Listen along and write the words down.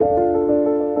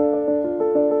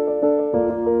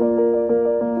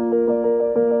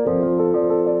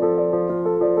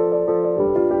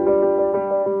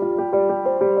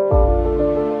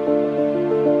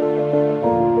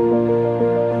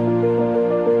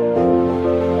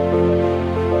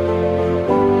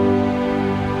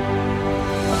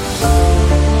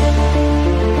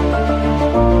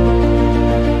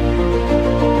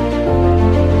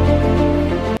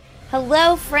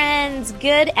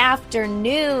good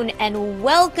afternoon, and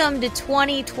welcome to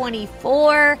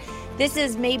 2024. This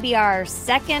is maybe our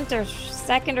second or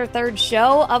third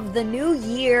show of the new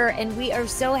year, and we are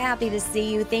so happy to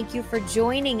see you. Thank you for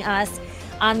joining us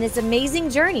on this amazing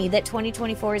journey that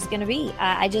 2024 is going to be.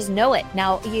 I just know it.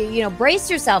 Now, you know, brace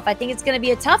yourself. I think it's going to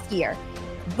be a tough year,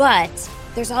 but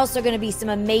there's also going to be some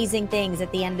amazing things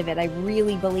at the end of it. I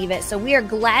really believe it. So we are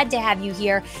glad to have you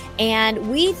here.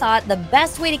 And we thought the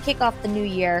best way to kick off the new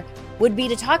year would be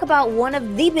to talk about one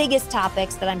of the biggest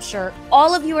topics that I'm sure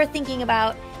all of you are thinking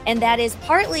about. And that is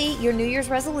partly your New Year's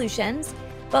resolutions,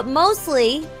 but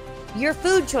mostly your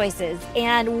food choices.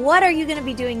 And what are you going to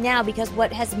be doing now? Because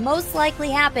what has most likely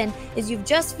happened is you've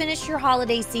just finished your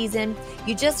holiday season.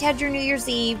 You just had your New Year's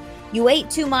Eve. You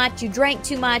ate too much. You drank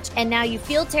too much. And now you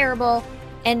feel terrible.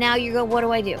 And now you go, what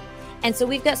do I do? And so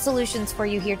we've got solutions for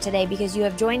you here today because you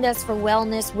have joined us for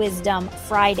Wellness Wisdom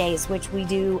Fridays, which we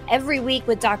do every week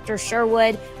with Dr.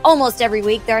 Sherwood, almost every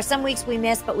week. There are some weeks we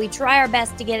miss, but we try our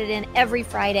best to get it in every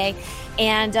Friday.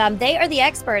 And they are the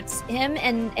experts. Him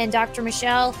and Dr.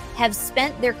 Michelle have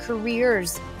spent their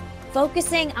careers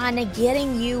focusing on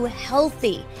getting you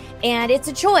healthy. And it's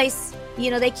a choice.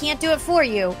 You know, they can't do it for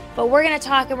you, but we're going to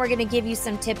talk and we're going to give you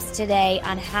some tips today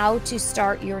on how to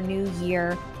start your new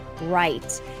year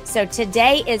right. So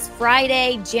today is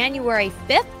Friday, January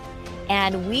 5th,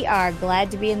 and we are glad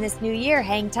to be in this new year.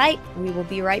 Hang tight. We will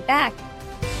be right back.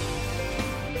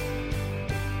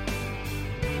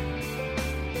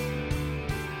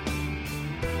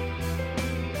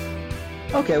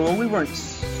 Okay, well, we weren't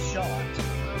shot.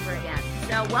 Over again.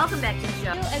 So welcome back to the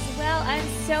show. As well, I'm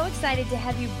so excited to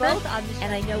have you both on the show.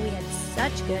 And I know we had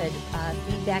such good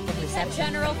feedback and reception.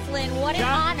 General Flynn, what an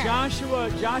honor. Joshua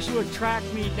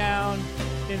tracked me down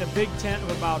in a big tent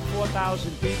of about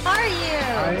 4,000 people. How are you?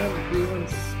 I am doing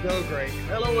so great.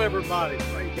 Hello, everybody.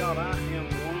 Praise God, I am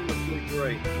wonderfully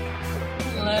great.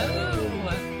 Hello.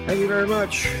 Thank you very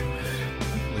much.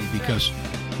 Because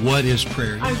what is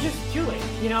prayer? I'm just Jewish,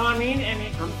 you know what I mean? And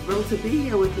I'm thrilled to be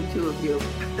here with the two of you.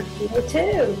 Me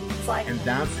too. It's like, and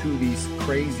that's who these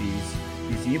crazies,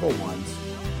 these evil ones.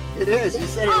 It is. You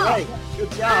said it right.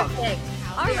 Good job. Perfect.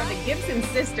 they are the Gibson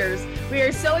sisters. We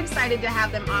are so excited to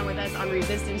have them on with us on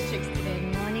Resistance Chicks today.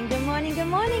 Good morning, good morning, good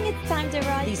morning. It's time to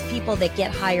rise. These people that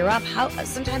get higher up,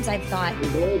 sometimes I've thought,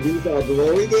 these are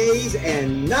glory days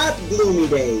and not gloomy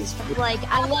days. Like,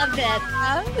 I love that.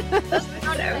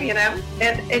 You know,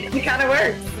 and it kind of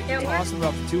works. What's awesome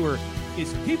about the tour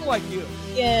is people like you.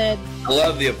 Good. I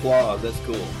love the applause. That's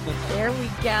cool. There we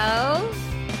go.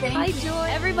 Hi, Joy.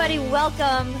 Everybody,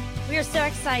 welcome. We are so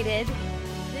excited.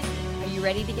 Are you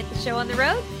ready to get the show on the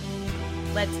road?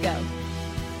 Let's go.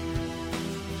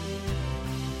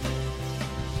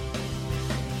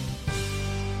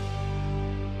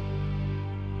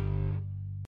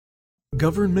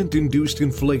 Government-induced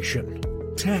inflation,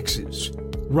 taxes,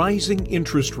 rising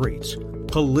interest rates,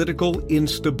 political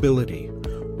instability.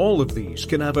 All of these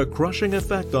can have a crushing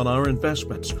effect on our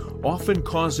investments, often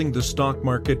causing the stock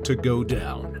market to go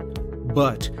down.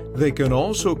 But they can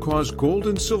also cause gold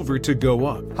and silver to go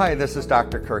up. Hi, this is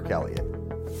Dr. Kirk Elliott.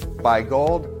 Buy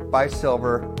gold, buy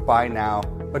silver, buy now,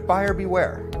 but buyer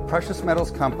beware. Precious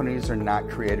metals companies are not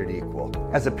created equal.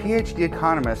 As a PhD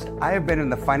economist, I have been in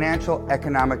the financial,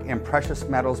 economic, and precious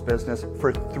metals business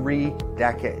for 3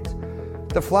 decades.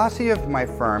 The philosophy of my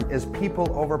firm is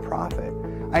people over profit.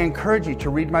 I encourage you to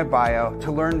read my bio to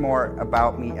learn more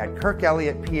about me at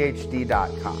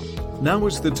kirkelliottphd.com. Now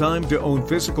is the time to own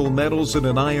physical metals in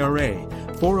an IRA,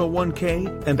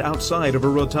 401k, and outside of a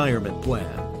retirement plan.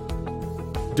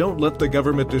 Don't let the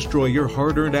government destroy your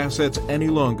hard-earned assets any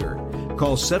longer.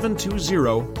 Call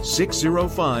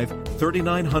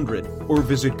 720-605-3900 or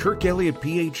visit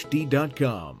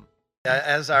kirkelliottphd.com.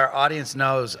 As our audience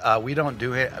knows, we don't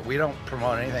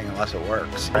promote anything unless it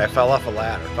works. I fell off a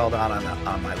ladder, fell down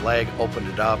on my leg, opened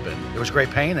it up, and there was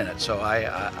great pain in it. So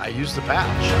I used the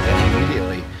patch, and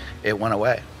immediately it went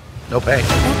away. No pain.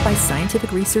 Backed by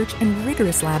scientific research and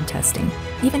rigorous lab testing,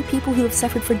 even people who have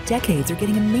suffered for decades are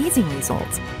getting amazing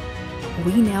results.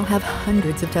 We now have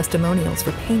hundreds of testimonials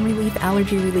for pain relief,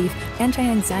 allergy relief,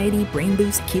 anti-anxiety, brain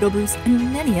boost, keto boost,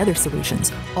 and many other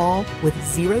solutions, all with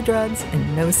 0 drugs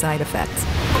and no side effects.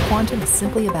 Quantum is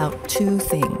simply about 2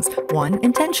 things. 1,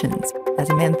 intentions, as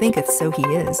a man thinketh, so he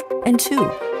is. And 2,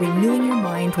 renewing your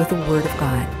mind with the Word of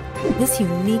God. This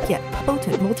unique yet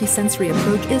potent multisensory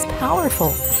approach is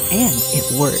powerful, and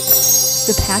it works.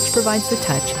 The patch provides the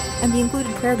touch, and the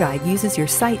included prayer guide uses your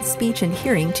sight, speech, and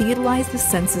hearing to utilize the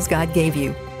senses God gave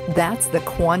you. That's the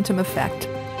quantum effect.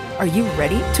 Are you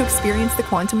ready to experience the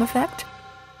quantum effect?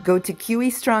 Go to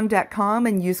QEstrong.com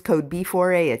and use code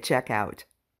B4A at checkout.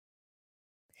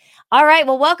 All right.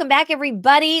 Well, welcome back,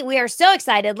 everybody. We are so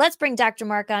excited. Let's bring Dr.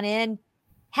 Mark on in.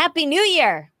 Happy New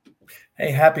Year.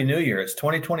 Hey, Happy New Year. It's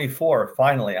 2024,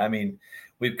 finally. I mean,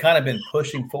 we've kind of been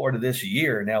pushing forward to this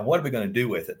year. Now, what are we going to do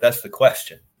with it? That's the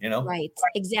question, Right,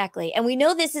 exactly. And we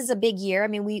know this is a big year. I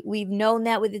mean, we've known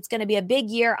that it's going to be a big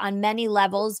year on many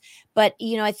levels. But,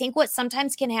 I think what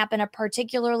sometimes can happen,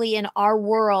 particularly in our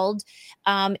world,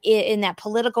 in that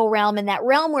political realm, in that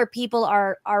realm where people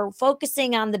are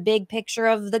focusing on the big picture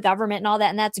of the government and all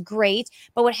that, and that's great.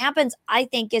 But what happens, I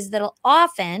think, is that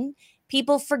often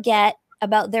people forget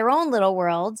about their own little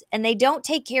world and they don't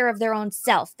take care of their own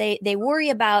self. They worry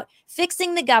about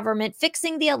fixing the government,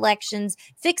 fixing the elections,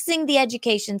 fixing the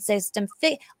education system.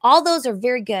 All those are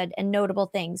very good and notable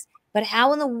things. But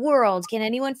how in the world can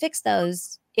anyone fix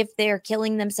those if they're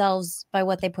killing themselves by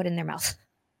what they put in their mouth?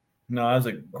 No, that's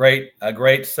a great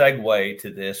segue to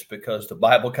this, because the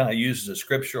Bible kind of uses a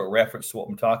scriptural reference to what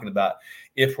I'm talking about.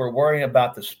 If we're worrying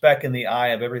about the speck in the eye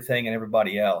of everything and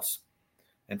everybody else,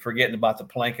 and forgetting about the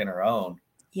plank in our own,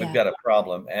 we've got a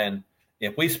problem. And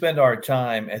if we spend our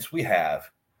time, as we have,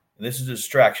 and this is a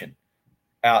distraction,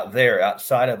 out there,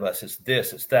 outside of us, it's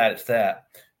this, it's that,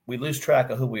 we lose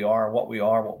track of who we are, what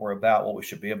we're about, what we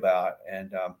should be about.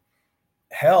 And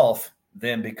health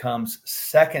then becomes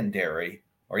secondary,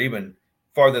 or even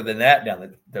farther than that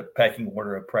down the pecking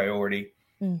order of priority.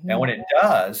 Mm-hmm. And when it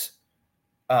does,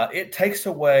 it takes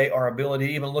away our ability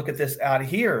to even look at this out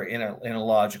here in a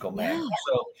logical manner. Yeah.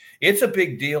 So it's a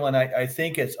big deal. And I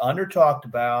think it's under talked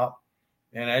about.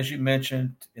 And as you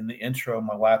mentioned in the intro,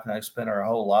 my wife and I spent our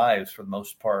whole lives, for the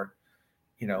most part,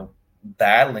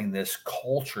 battling this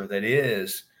culture that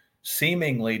is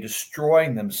seemingly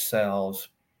destroying themselves,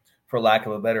 for lack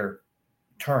of a better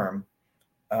term,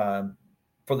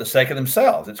 for the sake of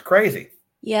themselves. It's crazy.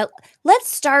 Yeah. Let's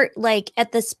start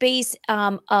at the space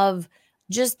of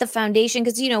just the foundation,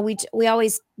 because we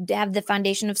always have the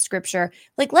foundation of scripture.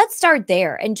 Let's start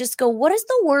there and just go, what is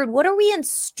the word? What are we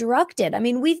instructed? I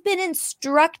mean, we've been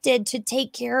instructed to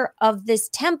take care of this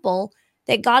temple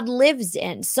that God lives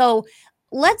in. So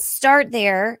let's start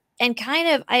there and kind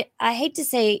of, I hate to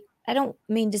say, I don't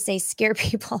mean to say scare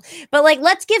people, but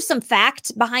let's give some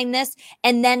fact behind this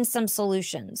and then some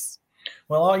solutions.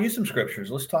 Well, I'll use some scriptures.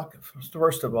 Let's talk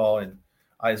first of all in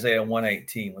Isaiah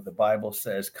 1:18, where the Bible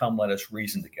says, "Come, let us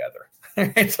reason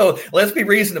together." So let's be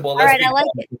reasonable. Let's I like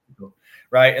it.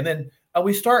 Right, and then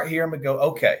we start here and we go,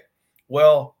 okay,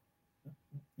 well,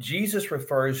 Jesus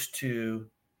refers to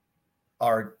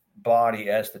our body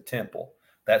as the temple.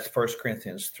 That's 1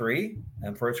 Corinthians 3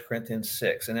 and 1 Corinthians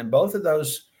 6. And in both of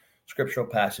those scriptural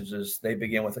passages, they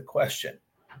begin with a question.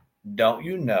 Don't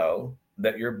you know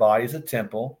that your body is a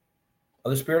temple of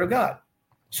the Spirit of God?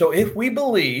 So if we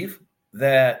believe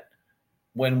that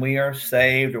when we are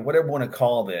saved, or whatever we want to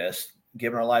call this,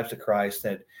 giving our lives to Christ,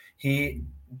 that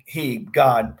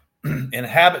God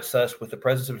inhabits us with the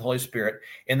presence of the Holy Spirit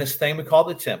in this thing we call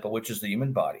the temple, which is the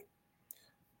human body,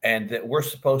 and that we're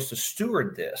supposed to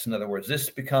steward this. In other words, this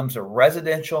becomes a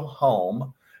residential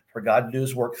home for God to do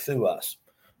his work through us.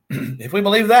 If we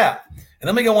believe that, and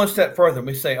then we go one step further and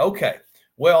we say, okay,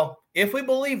 well, if we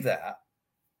believe that,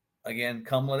 again,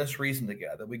 come, let us reason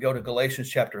together. We go to Galatians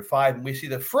chapter 5 and we see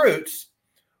the fruits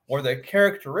or the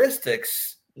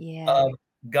characteristics of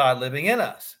God living in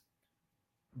us.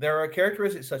 There are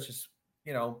characteristics such as,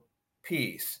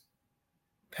 peace,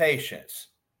 patience,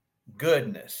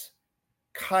 goodness,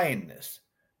 kindness,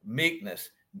 meekness,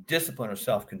 discipline, or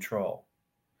self-control.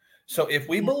 So if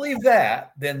we believe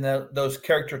that, then those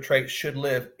character traits should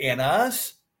live in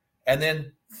us and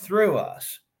then through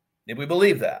us. If we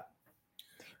believe that.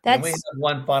 And we have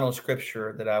one final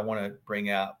scripture that I want to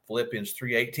bring out, Philippians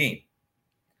 3:18,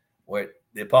 where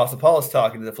the Apostle Paul is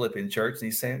talking to the Philippian church, and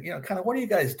he's saying, kind of, what are you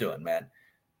guys doing, man?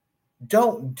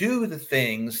 Don't do the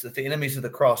things that the enemies of the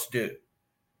cross do.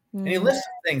 Mm-hmm. And he lists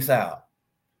things out.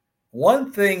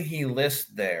 One thing he lists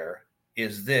there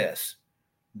is this: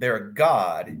 their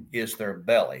God is their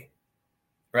belly,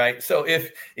 right? So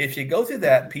if you go through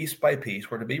that piece by piece,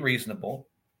 we're to be reasonable.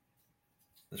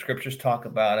 The scriptures talk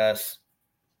about us,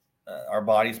 our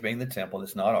bodies being the temple.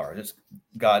 It's not ours. It's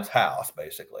God's house,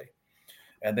 basically.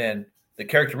 And then the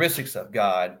characteristics of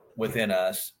God within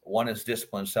us, one is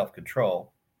discipline,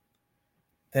 self-control.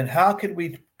 Then how could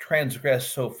we transgress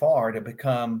so far to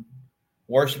become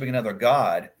worshiping another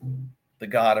God, the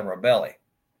God of our belly?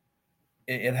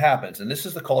 It happens. And this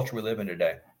is the culture we live in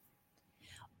today.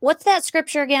 What's that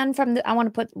scripture again I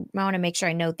want to make sure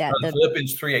I note that.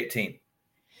 Philippians 3:18.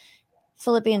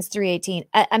 Philippians 3:18.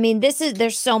 I mean,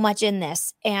 there's so much in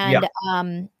this, and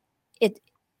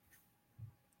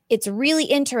it's really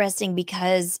interesting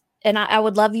because and I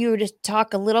would love you to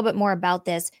talk a little bit more about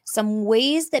this, some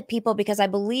ways that people, because I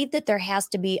believe that there has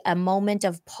to be a moment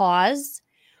of pause.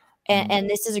 And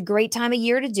this is a great time of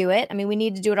year to do it. I mean, we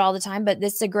need to do it all the time, but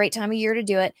this is a great time of year to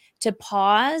do it, to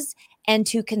pause and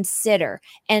to consider.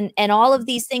 And all of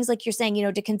these things, like you're saying,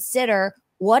 to consider,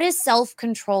 what does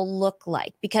self-control look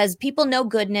like? Because people know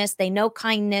goodness, they know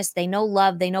kindness, they know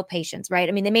love, they know patience, right?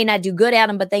 I mean, they may not do good at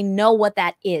them, but they know what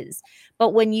that is.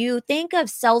 But when you think of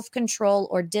self-control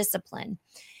or discipline,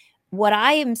 what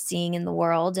I am seeing in the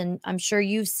world, and I'm sure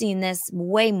you've seen this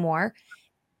way more,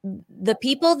 the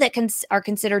people that are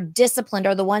considered disciplined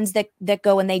are the ones that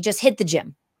go and they just hit the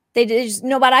gym. They just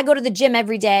know, but I go to the gym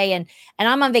every day and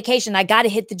I'm on vacation. I got to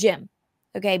hit the gym.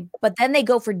 Okay. But then they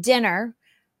go for dinner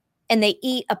and they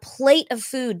eat a plate of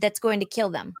food that's going to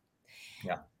kill them.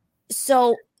 Yeah.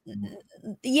 So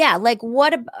yeah, like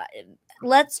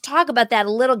let's talk about that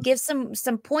a little. Give some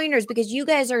pointers, because you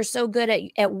guys are so good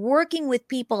at working with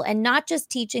people and not just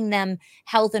teaching them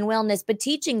health and wellness, but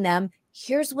teaching them,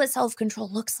 here's what self-control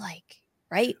looks like,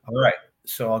 right? All right.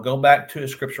 So I'll go back to a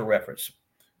scriptural reference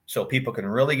so people can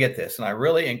really get this. And I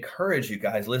really encourage you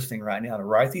guys listening right now to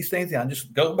write these things down.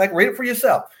 Just go back, read it for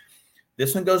yourself.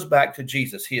 This one goes back to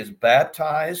Jesus. He is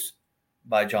baptized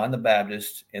by John the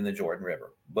Baptist in the Jordan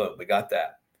River. Boom, we got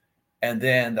that. And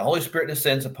then the Holy Spirit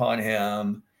descends upon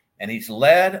him, and he's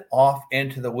led off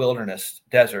into the wilderness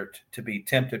desert to be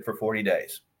tempted for 40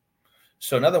 days.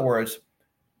 So in other words,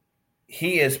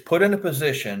 he is put in a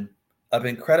position of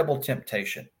incredible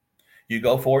temptation. You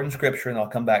go forward in scripture, and I'll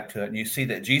come back to it, and you see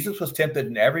that Jesus was tempted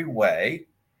in every way,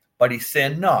 but he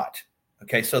sinned not.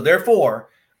 Okay, so therefore,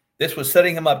 this was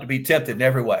setting him up to be tempted in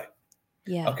every way.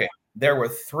 Yeah. Okay, there were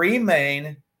three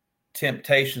main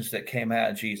temptations that came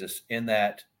out of Jesus in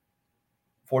that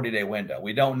 40-day window.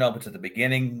 We don't know if it's at the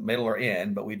beginning, middle, or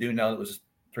end, but we do know it was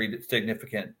three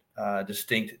significant,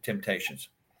 distinct temptations.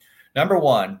 Number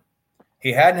one,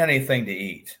 he hadn't had anything to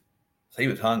eat, so he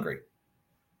was hungry.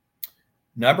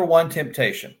 Number one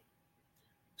temptation,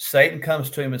 Satan comes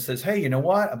to him and says, hey, you know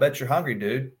what? I bet you're hungry,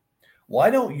 dude. Why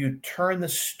don't you turn the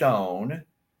stone,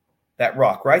 that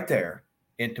rock right there,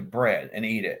 into bread and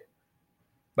eat it?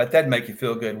 But that'd make you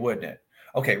feel good, wouldn't it?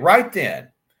 Okay, right then,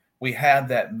 we have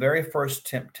that very first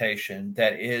temptation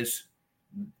that is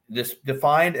this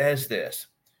defined as this.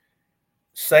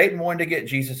 Satan wanted to get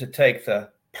Jesus to take the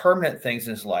permanent things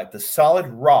in his life, the solid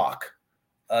rock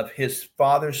of his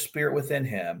Father's Spirit within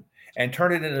him, and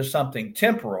turn it into something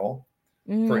temporal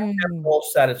for temporal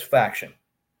satisfaction.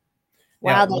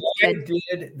 Wow, now, why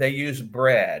did they use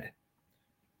bread?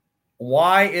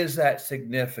 Why is that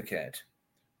significant?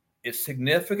 It's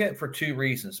significant for two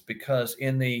reasons. Because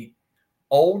in the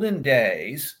olden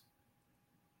days,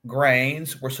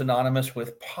 grains were synonymous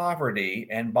with poverty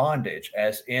and bondage,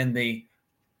 as in the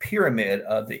pyramid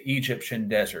of the Egyptian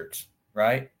deserts,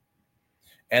 right?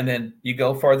 And then you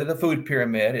go further, the food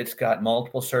pyramid, it's got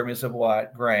multiple servings of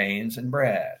what? Grains and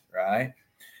bread, right?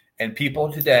 And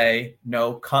people today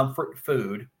know comfort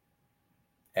food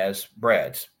as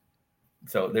breads.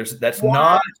 So that's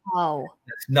not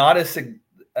a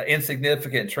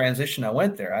insignificant transition. I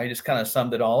went there. I just kind of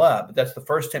summed it all up. But that's the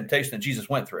first temptation that Jesus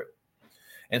went through.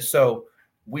 And so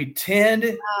we tend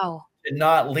to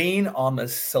not lean on the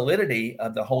solidity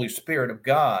of the Holy Spirit of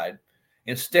God.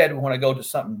 Instead, we want to go to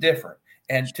something different.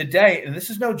 And today, and this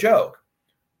is no joke,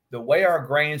 the way our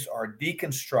grains are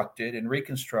deconstructed and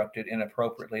reconstructed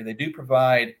inappropriately, they do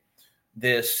provide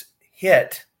this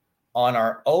hit on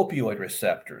our opioid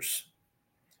receptors.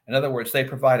 In other words, they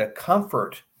provide a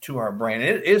comfort to our brain.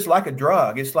 It is like a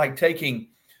drug. It's like taking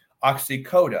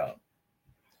oxycodone.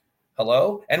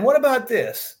 Hello? And what about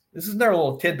this? This is another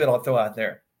little tidbit I'll throw out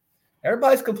there.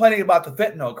 Everybody's complaining about the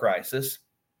fentanyl crisis.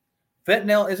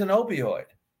 Fentanyl is an opioid,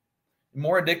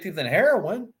 more addictive than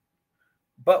heroin.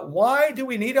 But why do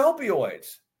we need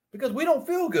opioids? Because we don't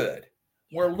feel good.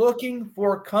 We're looking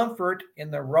for comfort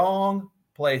in the wrong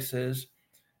places,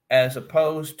 as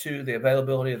opposed to the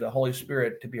availability of the Holy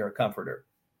Spirit to be our comforter.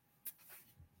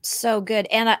 So good.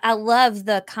 And I love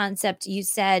the concept you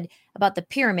said about the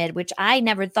pyramid, which I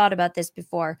never thought about this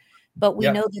before, but we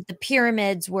know that the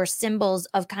pyramids were symbols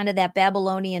of kind of that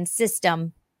Babylonian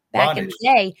system back in the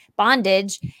day,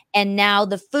 bondage. And now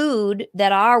the food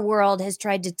that our world has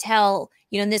tried to tell,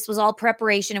 and this was all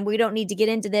preparation, and we don't need to get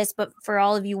into this, but for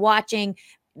all of you watching,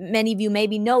 many of you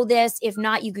maybe know this. If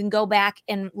not, you can go back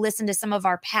and listen to some of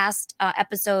our past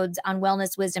episodes on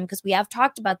wellness wisdom, because we have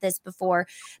talked about this before.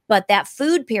 But that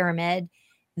food pyramid,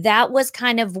 that was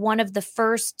kind of one of the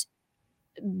first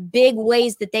big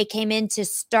ways that they came in to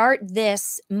start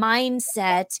this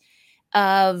mindset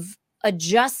of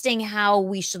adjusting how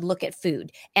we should look at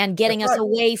food and getting us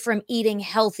away from eating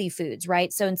healthy foods,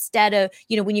 right? So instead of,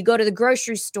 when you go to the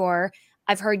grocery store,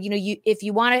 I've heard, if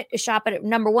you want to shop at,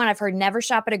 number one, I've heard never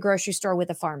shop at a grocery store with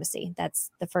a pharmacy. That's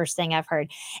the first thing I've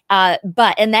heard.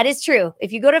 And that is true.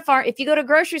 If you go to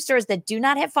grocery stores that do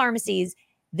not have pharmacies,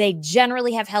 they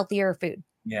generally have healthier food.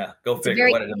 Yeah, go figure.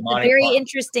 It's a very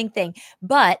interesting thing.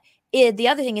 But the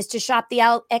other thing is to shop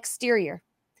the exterior,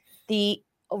 the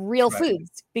real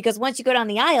foods, because once you go down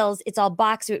the aisles, it's all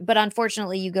box food. But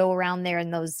unfortunately, you go around there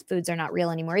and those foods are not real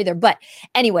anymore either. But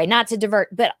anyway, not to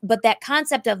divert, but that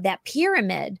concept of that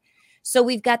pyramid. So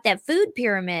we've got that food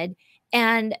pyramid,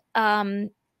 and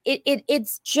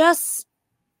it's just,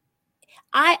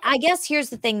 I guess here's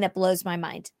the thing that blows my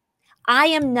mind. I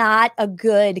am not a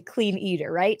good clean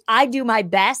eater, right? I do my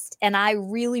best and I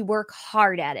really work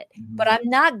hard at it, but I'm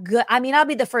not good. I mean, I'll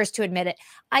be the first to admit it.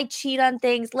 I cheat on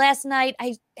things. Last night,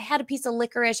 I had a piece of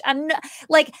licorice. I'm not,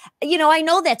 I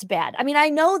know that's bad. I mean, I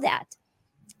know that,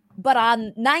 but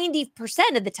on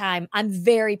 90% of the time, I'm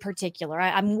very particular.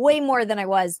 I'm way more than I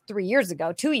was 3 years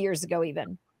ago, 2 years ago,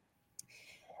 even.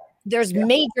 There's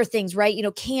major things, right?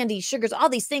 Candy, sugars, all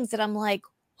these things that I'm like,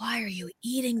 why are you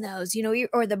eating those?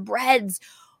 Or the breads,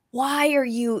 why are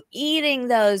you eating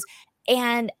those?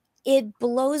 And it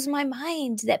blows my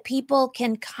mind that people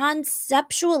can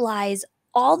conceptualize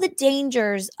all the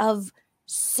dangers of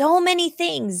so many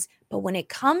things. But when it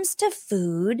comes to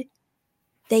food,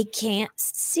 they can't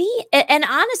see it. And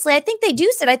honestly, I think they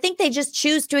do sit. I think they just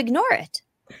choose to ignore it.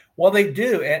 Well, they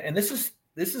do. And this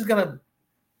is going to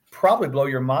probably blow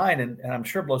your mind. And I'm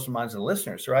sure blow some minds of the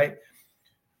listeners, right?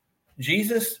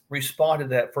 Jesus responded to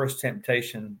that first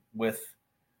temptation with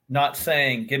not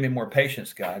saying, give me more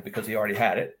patience, God, because he already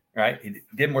had it, right? He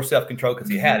did more self-control because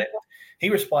he had it. He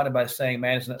responded by saying,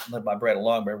 man is not lived by bread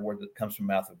alone, but every word that comes from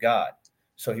the mouth of God.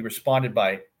 So he responded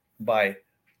by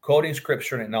quoting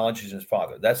scripture and acknowledging his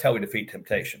Father. That's how we defeat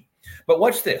temptation. But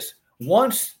watch this.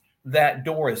 Once that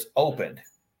door is opened,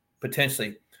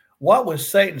 potentially, what was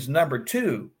Satan's number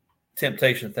 2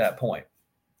 temptation at that point?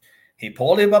 He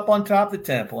pulled him up on top of the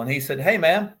temple and he said, hey,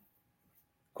 man,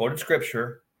 quoted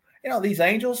scripture, these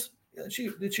angels that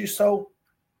you so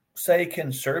say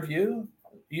can serve you,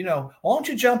 why don't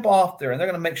you jump off there and they're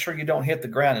going to make sure you don't hit the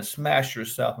ground and smash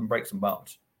yourself and break some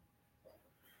bones.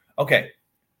 Okay.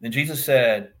 Then Jesus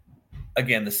said,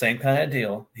 again, the same kind of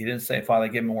deal. He didn't say, Father,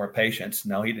 give me more patience.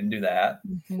 No, he didn't do that.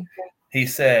 Mm-hmm. He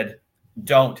said,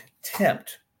 don't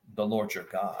tempt the Lord your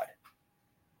God.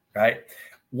 Right?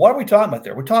 What are we talking about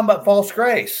there? We're talking about false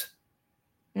grace.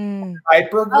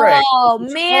 Hyper grace. Oh,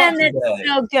 man, that's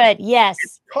so good. Yes.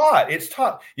 It's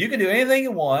taught. You can do anything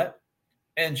you want.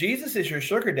 And Jesus is your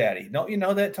sugar daddy. Don't you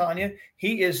know that, Tania?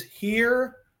 He is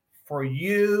here for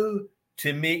you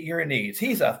to meet your needs.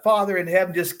 He's a father in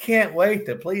heaven, just can't wait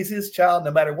to please his child.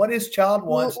 No matter what his child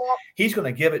wants, he's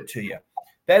going to give it to you.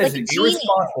 That is an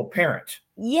irresponsible parent.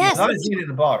 Yes. He's not a genie in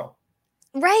a bottle.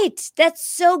 Right. That's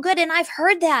so good. And I've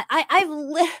heard that.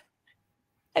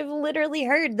 I've literally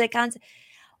heard the concept.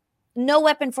 No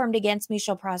weapon formed against me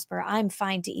shall prosper. I'm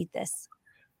fine to eat this.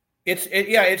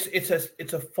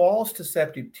 It's a false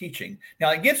deceptive teaching.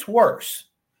 Now it gets worse.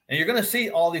 And you're going to see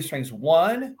all these things.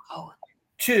 1,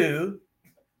 2,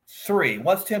 3.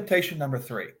 What's temptation number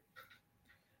 3?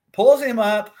 Pulls him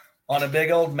up on a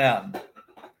big old mountain.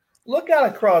 Look out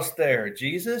across there,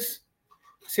 Jesus.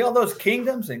 See all those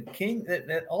kingdoms and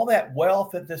all that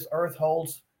wealth that this earth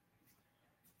holds?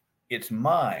 It's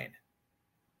mine.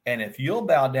 And if you'll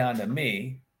bow down to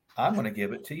me, I'm going to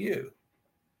give it to you.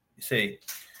 You see,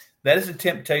 that is a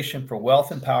temptation for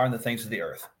wealth and power in the things of the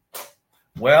earth.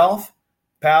 Wealth,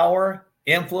 power,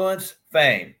 influence,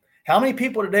 fame. How many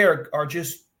people today are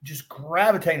just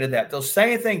gravitating to that? They'll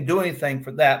say anything, do anything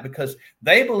for that because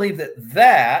they believe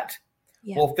that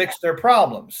will fix their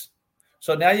problems.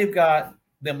 So now you've got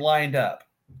them lined up.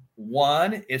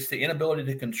 1, it's the inability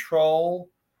to control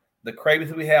the cravings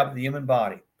that we have in the human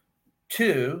body.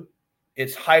 2,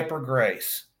 it's hyper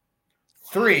grace.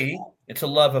 3, it's a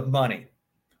love of money.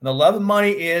 And the love of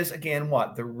money is, again,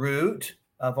 what? The root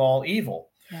of all evil.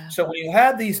 Yeah. So when you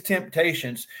have these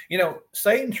temptations,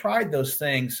 Satan tried those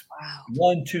things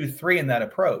 1, 2, 3 in that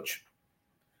approach.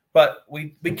 But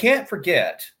we can't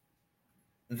forget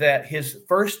that his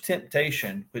first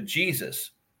temptation with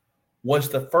Jesus was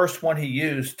the first one he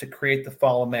used to create the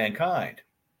fall of mankind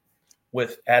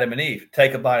with Adam and Eve.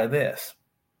 Take a bite of this.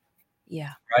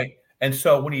 Yeah. Right. And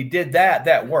so when he did that,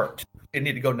 that worked. It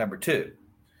needed to go number 2.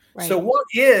 Right. So what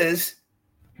is,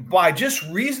 by just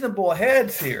reasonable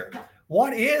heads here,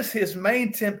 what is his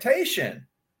main temptation?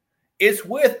 It's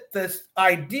with this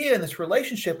idea and this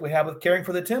relationship we have with caring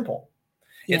for the temple.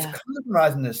 It's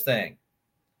compromising this thing.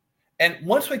 And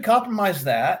once we compromise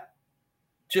that,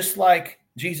 just like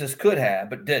Jesus could have,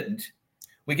 but didn't,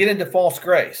 we get into false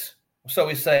grace. So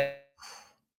we say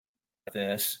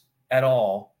this at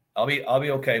all. I'll be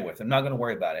okay with it. I'm not going to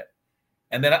worry about it.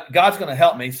 And then God's going to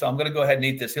help me. So I'm going to go ahead and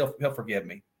eat this. He'll forgive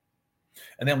me.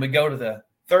 And then we go to the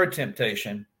third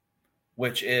temptation,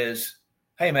 which is,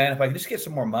 hey man, if I can just get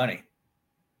some more money.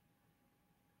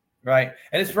 Right.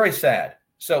 And it's very sad.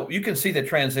 So you can see the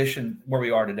transition where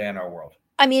we are today in our world.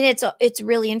 I mean, it's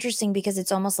really interesting because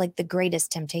it's almost like the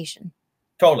greatest temptation.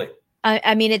 Totally.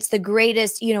 I mean, it's the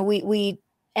greatest, we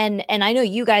and I know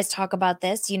you guys talk about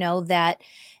this, that,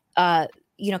 kind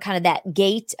of that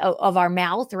gate of our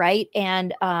mouth. Right.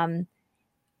 And,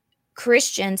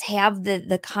 Christians have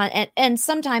and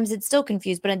sometimes it's still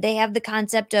confused, but they have the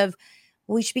concept of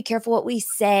we should be careful what we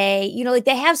say, like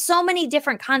they have so many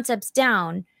different concepts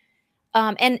down.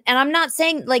 And I'm not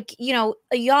saying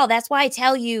y'all, that's why I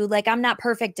tell you, I'm not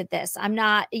perfect at this. I'm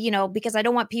not, because I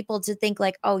don't want people to think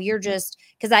oh, you're just,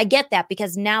 because I get that,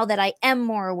 because now that I am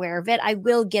more aware of it, I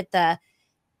will get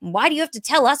why do you have to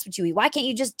tell us what you eat? Why can't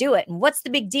you just do it? And what's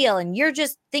the big deal? And you're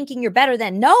just thinking you're better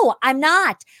than, no, I'm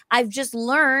not. I've just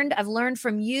learned. I've learned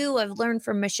from you. I've learned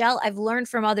from Michelle. I've learned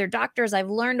from other doctors.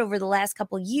 I've learned over the last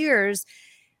couple of years.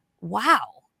 Wow.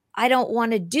 I don't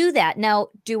want to do that. Now,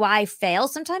 do I fail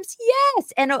sometimes?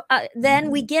 Yes. And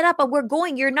then we get up and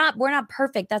we're not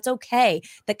perfect. That's okay.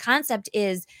 The concept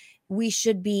is we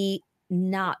should be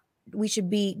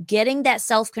getting that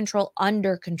self-control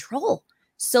under control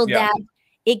so that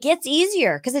it gets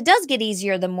easier, because it does get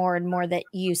easier the more and more that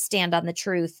you stand on the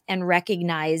truth and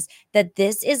recognize that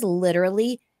this is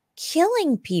literally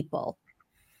killing people.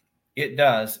 It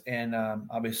does. And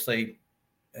obviously,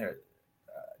 a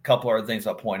couple other things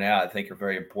I'll point out I think are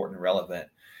very important and relevant.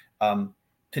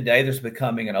 Today, there's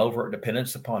becoming an overt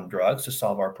dependence upon drugs to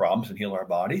solve our problems and heal our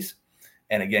bodies.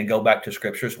 And again, go back to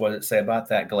scriptures. What does it say about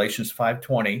that? Galatians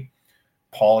 5:20.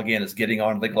 Paul, again, is getting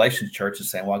on the Galatians church and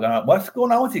saying, well, what's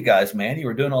going on with you guys, man? You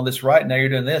were doing all this right. Now you're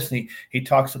doing this. And he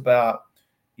talks about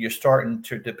you're starting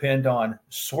to depend on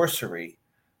sorcery,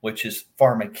 which is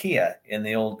pharmakia in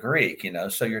the old Greek,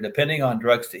 so you're depending on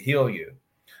drugs to heal you.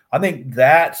 I think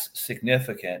that's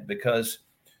significant because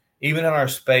even in our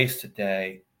space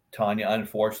today, Tanya,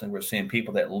 unfortunately, we're seeing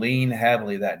people that lean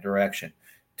heavily that direction.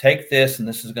 Take this, and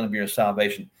this is going to be your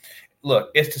salvation.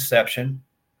 Look, it's deception.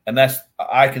 And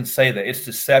I can say that it's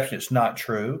deception. It's not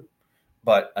true,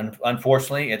 but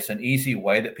unfortunately, it's an easy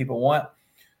way that people want.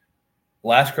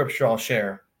 Last scripture I'll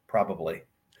share, probably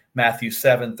Matthew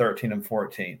 7:13 and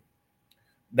 14.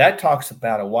 That talks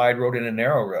about a wide road and a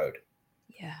narrow road.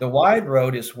 Yeah. The wide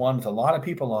road is one with a lot of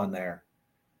people on there,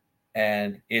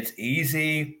 and it's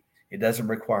easy. It doesn't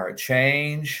require a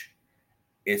change.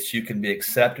 You can be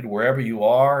accepted wherever you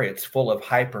are. It's full of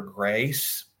hyper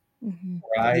grace. Mm-hmm.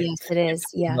 Right? Yes, it is.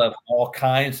 Yeah. Of all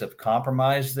kinds of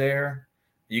compromise there.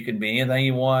 You can be anything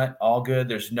you want. All good.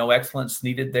 There's no excellence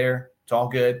needed there. It's all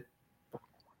good.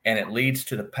 And it leads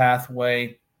to the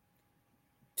pathway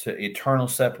to eternal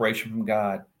separation from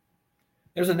God.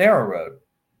 There's a narrow road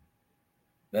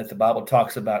that the Bible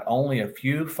talks about only a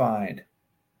few find.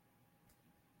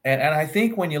 And I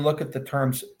think when you look at the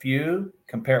terms few,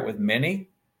 compare it with many,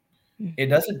 it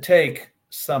doesn't take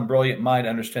some brilliant mind to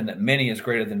understand that many is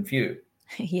greater than few.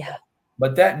 Yeah.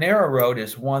 But that narrow road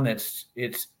is one it's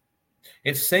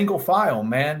single file,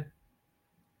 man.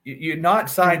 You're not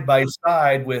side by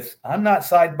side with, I'm not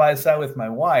side by side with my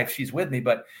wife. She's with me,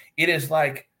 but it is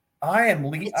like I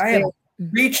am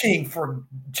reaching for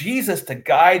Jesus to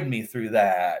guide me through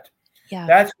that. Yeah.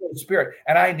 That's Holy Spirit.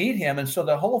 And I need him. And so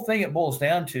the whole thing it boils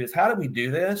down to is, how do we do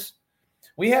this?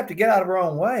 We have to get out of our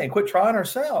own way and quit trying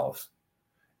ourselves.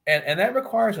 And that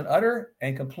requires an utter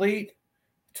and complete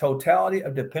totality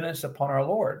of dependence upon our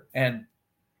Lord. And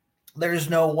there's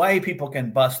no way people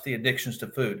can bust the addictions to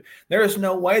food. There is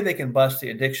no way they can bust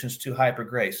the addictions to hyper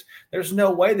grace. There's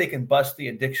no way they can bust the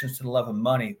addictions to the love of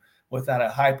money without a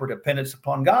hyper dependence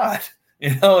upon God.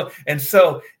 And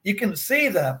so you can see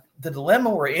the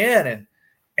dilemma we're in.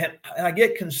 And I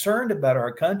get concerned about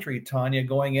our country, Tanya,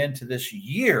 going into this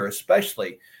year,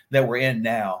 especially that we're in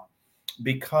now,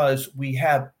 because we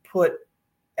have put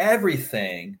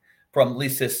everything from at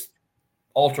least this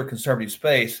ultra conservative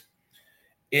space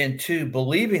into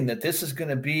believing that this is going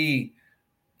to be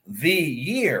the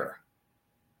year.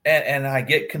 And I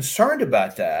get concerned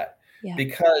about that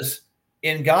because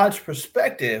in God's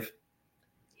perspective,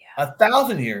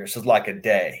 1,000 years is like a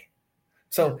day.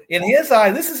 So in his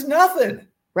eye, this is nothing.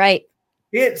 Right.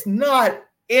 It's not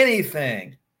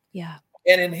anything. Yeah.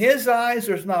 And in his eyes,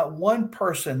 there's not one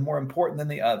person more important than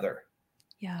the other.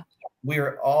 Yeah. we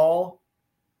are all,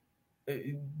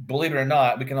 believe it or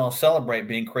not, we can all celebrate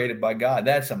being created by God.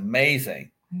 That's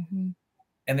amazing. Mm-hmm.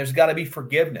 And there's got to be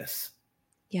forgiveness.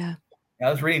 Yeah. I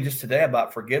was reading just today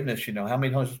about forgiveness. How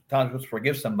many times we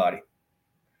forgive somebody?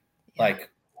 Yeah. Like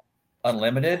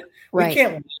unlimited. Right. We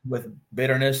can't live with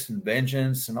bitterness and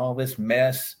vengeance and all this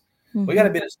mess. Mm-hmm. We got to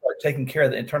be able to start taking care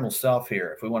of the internal self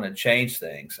here if we want to change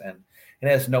things. And it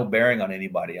has no bearing on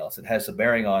anybody else. It has a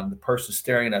bearing on the person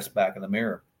staring at us back in the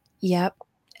mirror. Yep.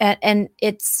 And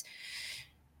it's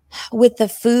with the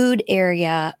food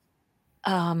area,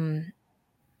 it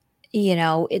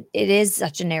is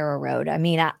such a narrow road. I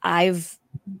mean, I was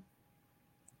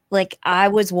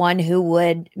one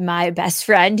who my best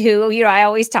friend who, I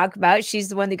always talk about, she's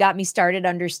the one that got me started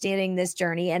understanding this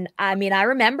journey. And I mean, I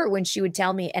remember when she would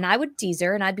tell me, and I would tease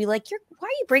her and I'd be like, why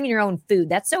are you bringing your own food?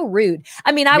 That's so rude.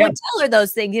 I mean, I would tell her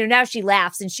those things, now she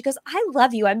laughs and she goes, I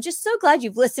love you. I'm just so glad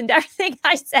you've listened to everything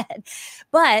I said,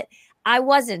 but I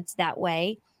wasn't that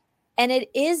way. And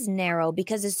it is narrow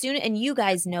because and you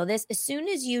guys know this, as soon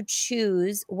as you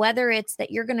choose, whether it's that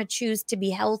you're going to choose to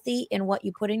be healthy in what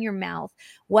you put in your mouth,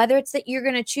 whether it's that you're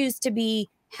going to choose to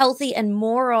be healthy and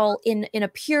moral in a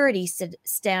purity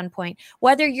standpoint,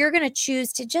 whether you're going to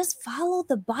choose to just follow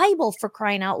the Bible, for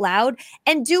crying out loud,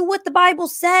 and do what the Bible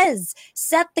says,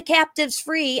 set the captives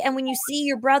free. And when you see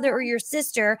your brother or your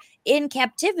sister in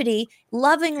captivity,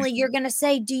 lovingly, you're going to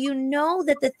say, do you know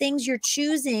that the things you're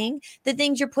choosing, the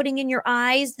things you're putting in your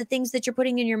eyes, the things that you're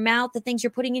putting in your mouth, the things you're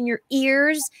putting in your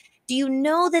ears, do you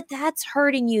know that that's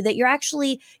hurting you, that you're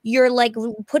like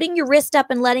putting your wrist up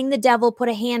and letting the devil put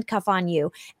a handcuff on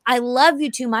you? I love you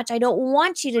too much. I don't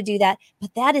want you to do that.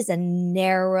 But that is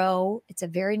it's a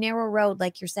very narrow road.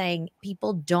 Like you're saying,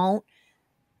 people don't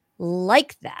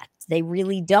like that. They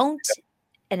really don't.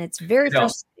 And it's very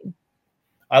frustrating.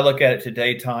 I look at it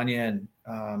today, Tanya,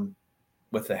 and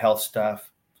with the health stuff,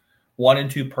 1 in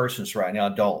 2 persons right now,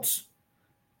 adults,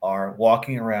 are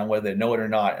walking around, whether they know it or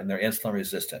not, and they're insulin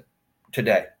resistant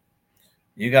today.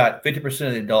 You got 50%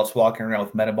 of the adults walking around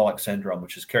with metabolic syndrome,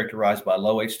 which is characterized by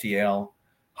low HDL,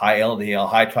 high LDL,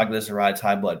 high triglycerides,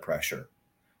 high blood pressure.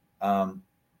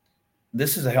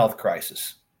 This is a health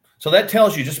crisis. So that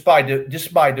tells you just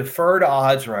by deferred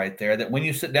odds right there that when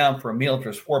you sit down for a meal,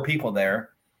 there's 4 people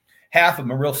there, half of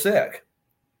them are real sick.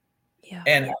 Yeah.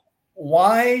 And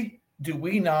why do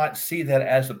we not see that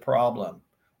as a problem?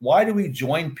 Why do we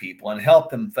join people and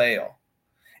help them fail?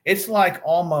 It's like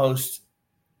almost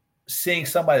seeing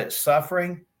somebody that's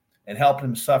suffering and helping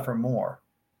them suffer more.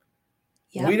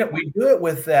 Yep. We do it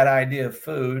with that idea of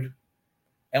food,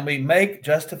 and we make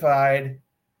justified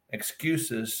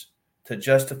excuses to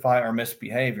justify our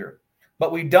misbehavior.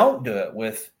 But we don't do it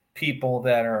with people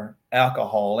that are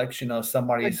alcoholics.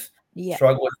 Somebody's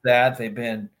struggled with that. They've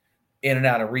been in and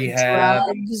out of rehab.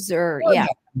 Drugs or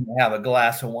have a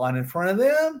glass of wine in front of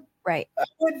them. Right. I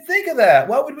wouldn't think of that.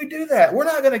 Why would we do that? We're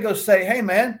not going to go say, hey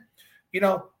man,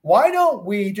 why don't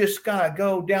we just kind of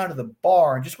go down to the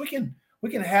bar and we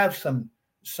can have some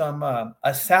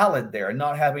a salad there and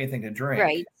not have anything to drink.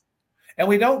 Right. And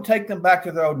we don't take them back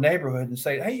to their old neighborhood and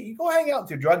say, hey, you go hang out with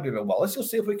your drug dealer a while. Let's go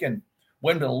see if we can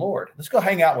win to the Lord. Let's go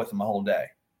hang out with them a whole day.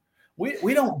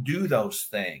 We don't do those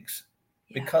things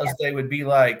because they would be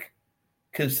like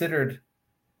considered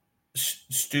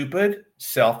stupid,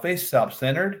 selfish,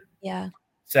 self-centered,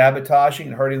 sabotaging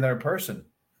and hurting their person,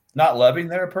 not loving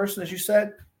their person, as you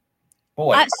said.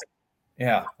 Boy,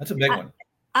 that's a big one.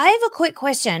 I have a quick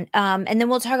question, and then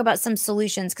we'll talk about some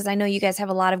solutions, because I know you guys have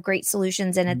a lot of great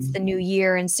solutions, and it's the new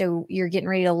year, and so you're getting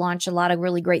ready to launch a lot of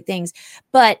really great things.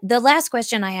 But the last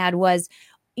question I had was,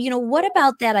 what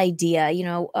about that idea,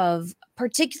 of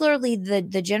particularly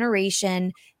the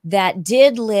generation that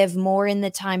did live more in the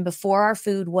time before our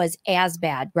food was as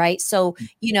bad, right? So,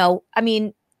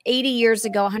 80 years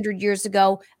ago, 100 years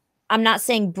ago, I'm not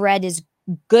saying bread is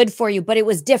good for you, but it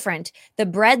was different. The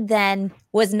bread then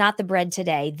was not the bread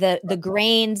today. The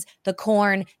grains, the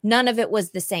corn, none of it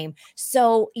was the same.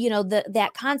 So,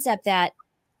 that concept that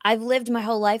I've lived my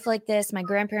whole life like this, my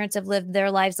grandparents have lived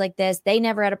their lives like this, they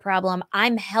never had a problem,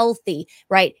 I'm healthy,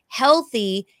 right?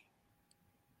 Healthy,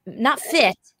 not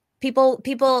fit. People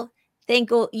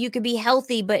think, well, you could be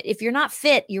healthy, but if you're not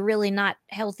fit, you're really not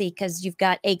healthy because you've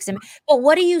got aches. But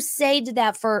what do you say to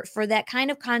that for that kind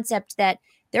of concept that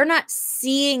they're not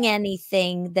seeing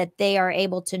anything that they are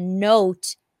able to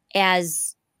note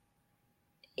as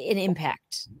an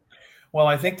impact? Well,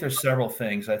 I think there's several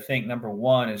things. I think number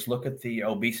one is look at the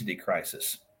obesity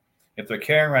crisis. If they're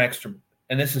carrying around extra,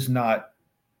 and this is not,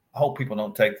 I hope people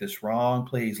don't take this wrong.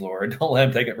 Please, Lord, don't let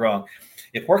them take it wrong.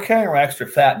 If we're carrying around extra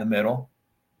fat in the middle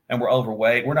and we're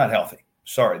overweight, we're not healthy.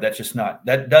 Sorry,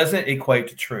 that doesn't equate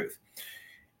to truth.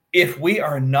 If we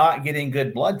are not getting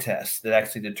good blood tests that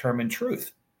actually determine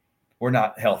truth, we're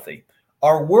not healthy.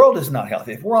 Our world is not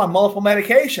healthy. If we're on multiple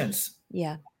medications,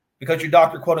 because your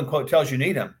doctor, quote unquote, tells you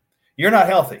need them, you're not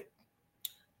healthy.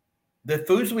 The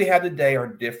foods we have today are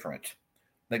different.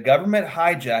 The government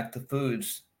hijacked the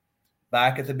foods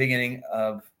back at the beginning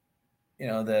of,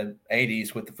 the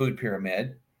 80s with the food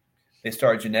pyramid. They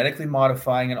started genetically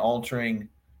modifying and altering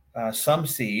some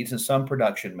seeds and some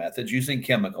production methods using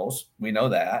chemicals. We know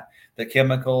that the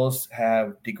chemicals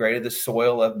have degraded the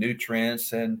soil of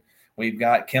nutrients, and we've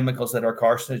got chemicals that are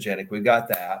carcinogenic. We've got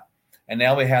that. And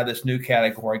now we have this new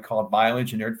category called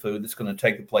bioengineered food that's going to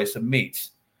take the place of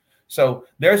meats. So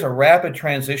there's a rapid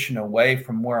transition away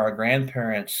from where our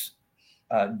grandparents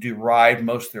derived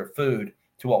most of their food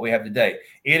to what we have today.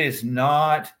 It is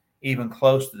not even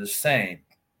close to the same.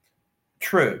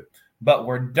 True. But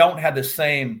we don't have the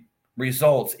same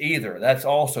results either. That's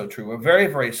also true. We're very,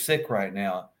 very sick right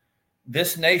now.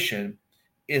 This nation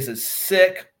is as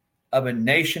sick of a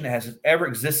nation as has ever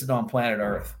existed on planet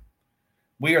Earth.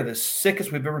 We are the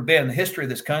sickest we've ever been in the history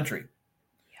of this country.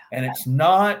 And it's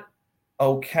not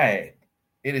okay.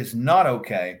 It is not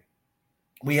okay.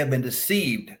 We have been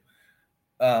deceived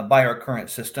by our current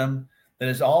system that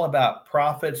is all about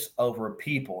profits over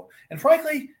people. And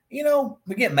frankly,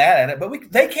 we get mad at it,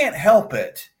 but they can't help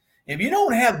it. If you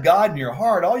don't have God in your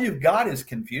heart, all you've got is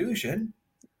confusion.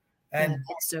 And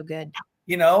that's so good.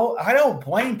 I don't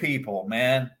blame people,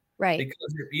 man. Right.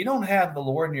 Because if you don't have the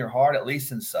Lord in your heart, at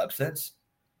least in substance,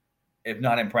 if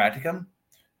not in practicum,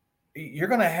 you're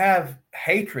going to have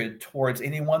hatred towards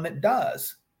anyone that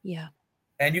does. Yeah.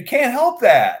 And you can't help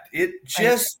that. It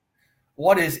just,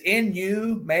 what is in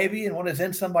you, maybe, and what is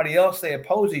in somebody else, they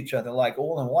oppose each other like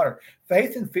oil and water.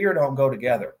 Faith and fear don't go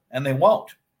together, and they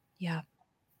won't. Yeah.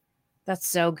 That's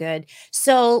so good.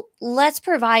 So let's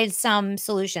provide some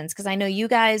solutions, because I know you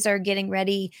guys are getting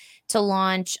ready to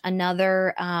launch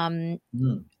another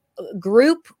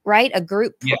group, right? A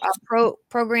group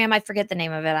program. I forget the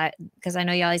name of it because I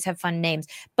know you always have fun names.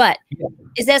 But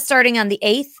is that starting on the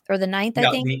 8th or the 9th, I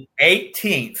think? The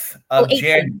 18th of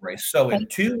January. So in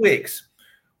 2 weeks,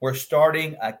 we're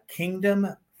starting a Kingdom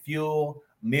Fuel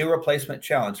Meal Replacement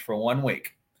Challenge for 1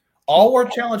 week. All we're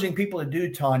challenging people to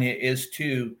do, Tanya, is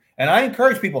to, and I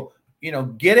encourage people,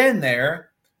 get in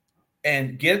there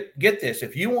and get this.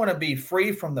 If you want to be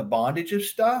free from the bondage of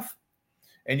stuff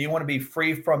and you want to be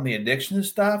free from the addiction of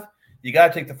stuff, you got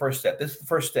to take the first step. This is the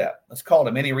first step. Let's call it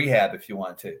a mini rehab if you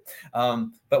want to.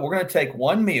 But we're going to take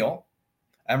one meal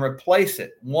and replace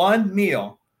it, one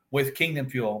meal, with Kingdom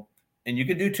Fuel. And you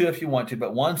can do 2 if you want to,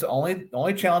 but one's the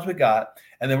only challenge we got.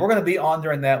 And then we're going to be on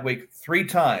during that week 3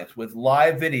 times with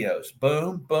live videos.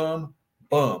 Boom, boom,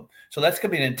 boom. So that's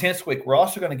going to be an intense week. We're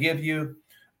also going to give you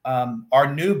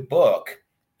our new book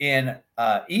in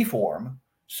e-form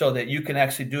so that you can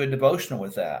actually do a devotional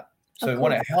with that. So we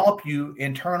want to help you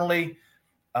internally,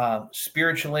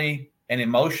 spiritually, and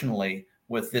emotionally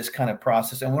with this kind of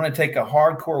process. And we want to take a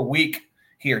hardcore week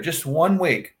here, just 1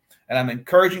 week. And I'm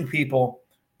encouraging people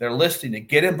that are listening to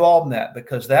get involved in that,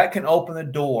 because that can open the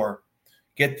door,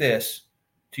 get this,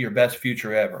 to your best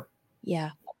future ever.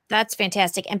 Yeah. That's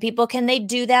fantastic. And people, can they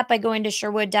do that by going to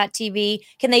Sherwood.tv?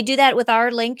 Can they do that with our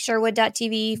link,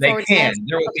 Sherwood.tv? They can.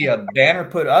 There will be a banner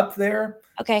put up there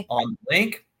on the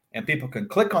link, and people can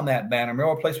click on that banner,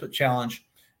 Meal Replacement Challenge,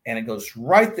 and it goes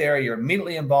right there. You're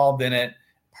immediately involved in it.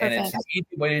 Perfect. And it's an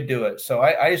easy way to do it. So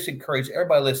I just encourage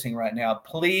everybody listening right now,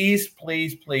 please,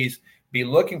 please, please be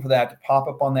looking for that to pop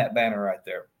up on that banner right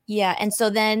there. Yeah. And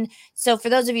so for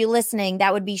those of you listening,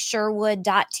 that would be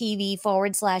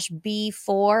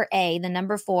Sherwood.tv/B4A, the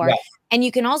number 4. Yeah. And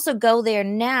you can also go there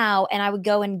now, and I would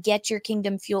go and get your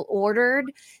Kingdom Fuel ordered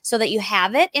so that you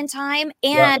have it in time.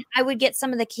 And I would get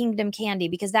some of the Kingdom Candy,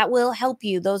 because that will help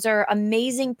you. Those are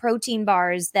amazing protein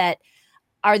bars that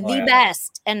are the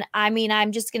best. And I mean,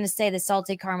 I'm just going to say the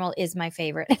salted caramel is my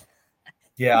favorite.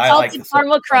 Yeah, I like the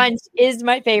caramel crunch is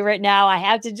my favorite now. I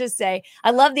have to just say,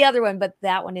 I love the other one, but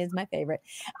that one is my favorite.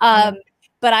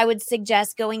 But I would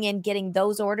suggest going in, getting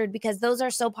those ordered, because those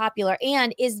are so popular.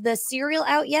 And is the cereal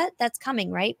out yet? That's coming,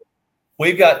 right?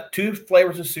 We've got 2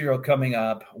 flavors of cereal coming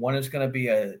up. One is going to be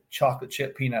a chocolate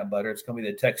chip peanut butter. It's going to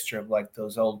be the texture of like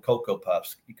those old Cocoa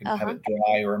Puffs. You can have it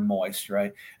dry or moist,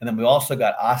 right? And then we also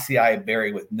got acai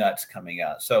berry with nuts coming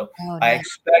out. So I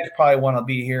expect probably one will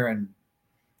be here in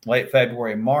late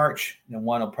February, March, and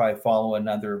one will probably follow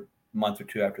another month or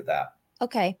 2 after that.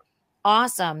 Okay.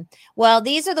 Awesome. Well,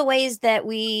 these are the ways that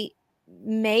we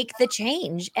make the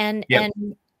change. And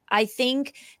I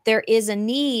think there is a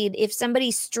need, if somebody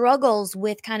struggles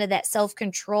with kind of that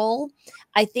self-control,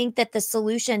 I think that the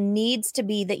solution needs to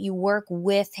be that you work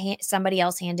with somebody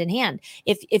else hand in hand.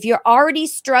 If you're already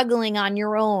struggling on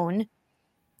your own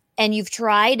and you've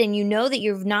tried and you know that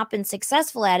you've not been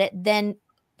successful at it, then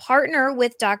partner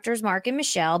with Doctors Mark and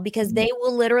Michelle, because they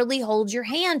will literally hold your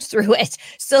hand through it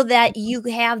so that you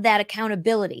have that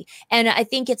accountability. And I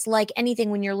think it's like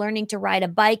anything when you're learning to ride a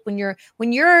bike, when you're,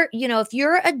 if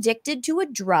you're addicted to a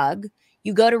drug,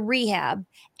 you go to rehab.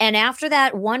 And after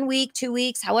that 1 week, 2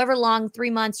 weeks, however long, 3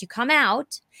 months, you come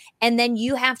out, and then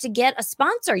you have to get a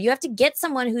sponsor. You have to get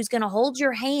someone who's going to hold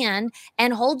your hand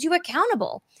and hold you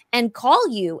accountable and call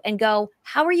you and go,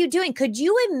 how are you doing? Could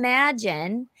you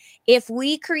imagine if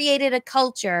we created a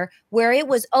culture where it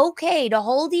was okay to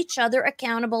hold each other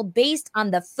accountable based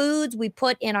on the foods we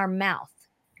put in our mouth?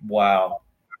 Wow.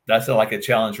 That's like a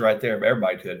challenge right there for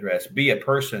everybody to address. Be a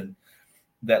person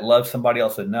that loves somebody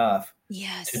else enough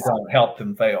to don't help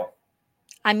them fail.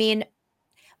 I mean,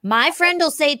 my friend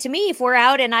will say to me, if we're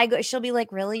out and I go, she'll be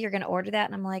like, really, you're going to order that?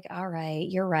 And I'm like, all right,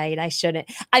 you're right. I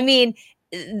shouldn't. I mean,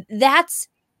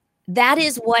 that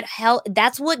is what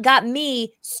that's what got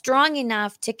me strong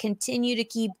enough to continue to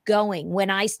keep going when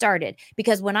I started.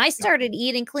 Because when I started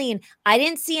eating clean, I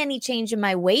didn't see any change in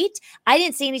my weight. I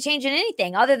didn't see any change in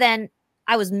anything other than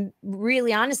I was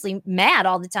really honestly mad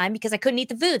all the time because I couldn't eat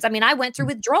the foods. I mean, I went through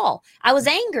withdrawal. I was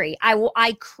angry.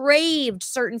 I craved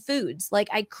certain foods. Like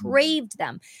I craved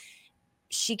them.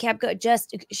 She kept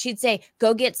she'd say,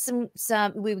 go get some,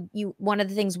 one of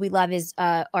the things we love is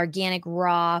organic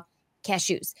raw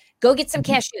cashews. Go get some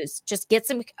cashews. Just get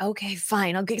some. Okay,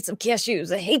 fine. I'll get some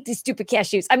cashews. I hate these stupid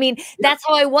cashews. I mean, that's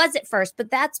how I was at first, but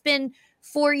that's been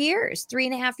 4 years,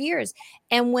 3.5 years.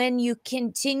 And when you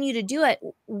continue to do it,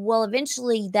 well,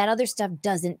 eventually that other stuff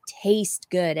doesn't taste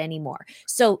good anymore.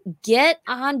 So get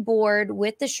on board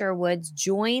with the Sherwoods,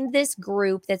 join this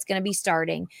group that's going to be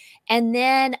starting, and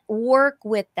then work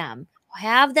with them.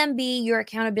 Have them be your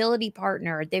accountability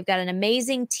partner. They've got an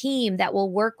amazing team that will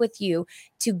work with you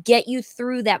to get you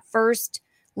through that first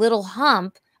little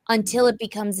hump until it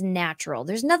becomes natural.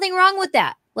 There's nothing wrong with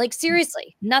that. Like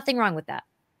seriously, nothing wrong with that.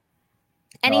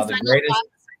 Any final thoughts?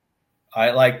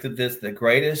 I like the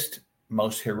greatest,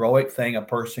 most heroic thing a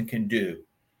person can do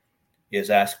is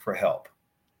ask for help.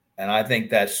 And I think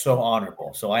that's so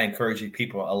honorable. So I encourage you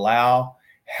people, allow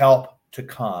help to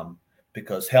come,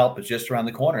 because help is just around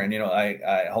the corner. And,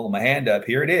 I hold my hand up.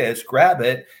 Here it is. Grab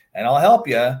it and I'll help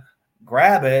you.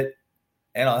 Grab it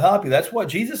and I'll help you. That's what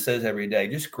Jesus says every day.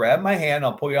 Just grab my hand.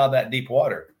 I'll pull you out of that deep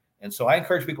water. And so I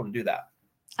encourage people to do that.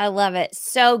 I love it.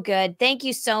 So good. Thank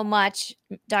you so much,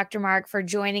 Dr. Mark, for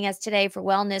joining us today for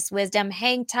Wellness Wisdom.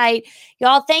 Hang tight.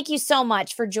 Y'all, thank you so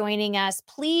much for joining us.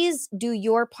 Please do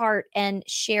your part and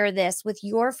share this with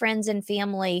your friends and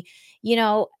family.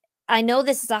 I know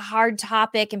this is a hard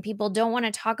topic and people don't want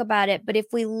to talk about it, but if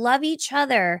we love each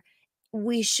other,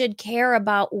 we should care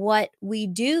about what we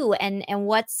do and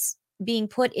what's being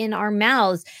put in our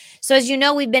mouths. So as you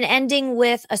know, we've been ending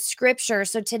with a scripture.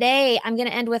 So today I'm going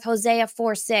to end with Hosea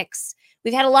 4:6.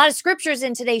 We've had a lot of scriptures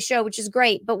in today's show, which is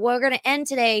great, but we're going to end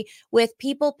today with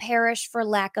people perish for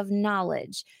lack of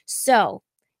knowledge. So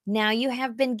now you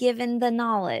have been given the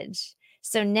knowledge.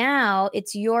 So now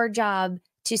it's your job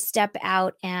to step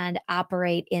out and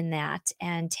operate in that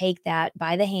and take that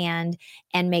by the hand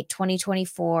and make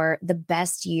 2024 the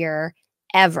best year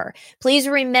ever. Please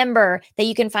remember that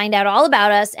you can find out all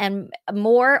about us and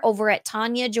more over at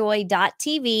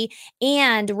TaniaJoy.tv.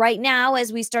 And right now,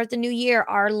 as we start the new year,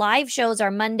 our live shows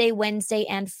are Monday, Wednesday,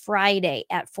 and Friday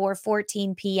at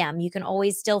 4:14 p.m. You can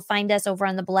always still find us over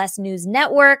on the Blessed News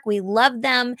Network. We love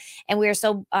them, and we are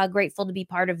so grateful to be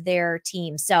part of their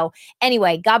team. So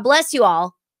anyway, God bless you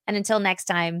all. And until next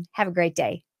time, have a great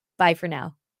day. Bye for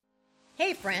now.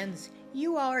 Hey, friends.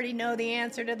 You already know the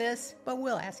answer to this, but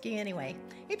we'll ask you anyway.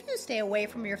 If you stay away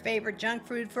from your favorite junk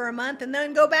food for a month and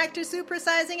then go back to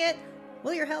supersizing it,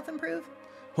 will your health improve?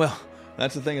 Well,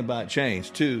 that's the thing about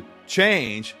change. To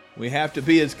change, we have to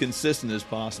be as consistent as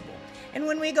possible. And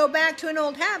when we go back to an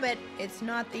old habit, it's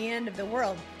not the end of the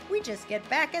world. We just get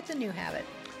back at the new habit.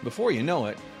 Before you know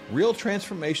it, real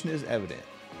transformation is evident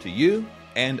to you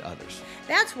and others.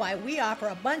 That's why we offer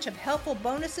a bunch of helpful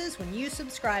bonuses when you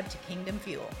subscribe to Kingdom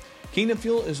Fuel. Kingdom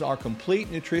Fuel is our complete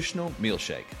nutritional meal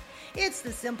shake. It's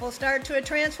the simple start to a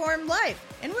transformed life,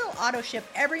 and we'll auto ship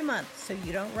every month so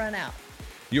you don't run out.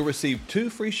 You'll receive 2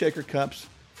 free shaker cups,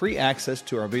 free access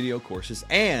to our video courses,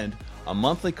 and a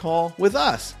monthly call with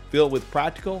us filled with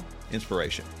practical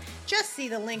inspiration. Just see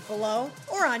the link below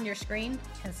or on your screen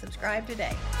and subscribe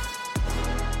today.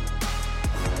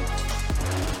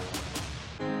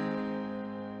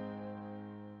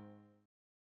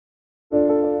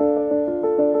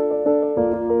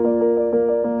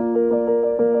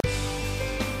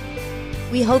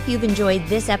 We hope you've enjoyed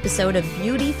this episode of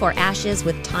Beauty for Ashes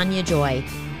with Tania Joy.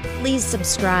 Please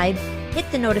subscribe,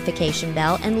 hit the notification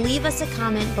bell, and leave us a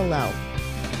comment below.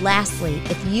 Lastly,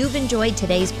 if you've enjoyed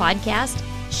today's podcast,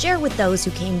 share with those who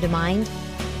came to mind.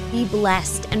 Be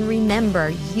blessed, and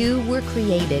remember, you were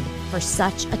created for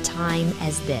such a time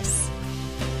as this.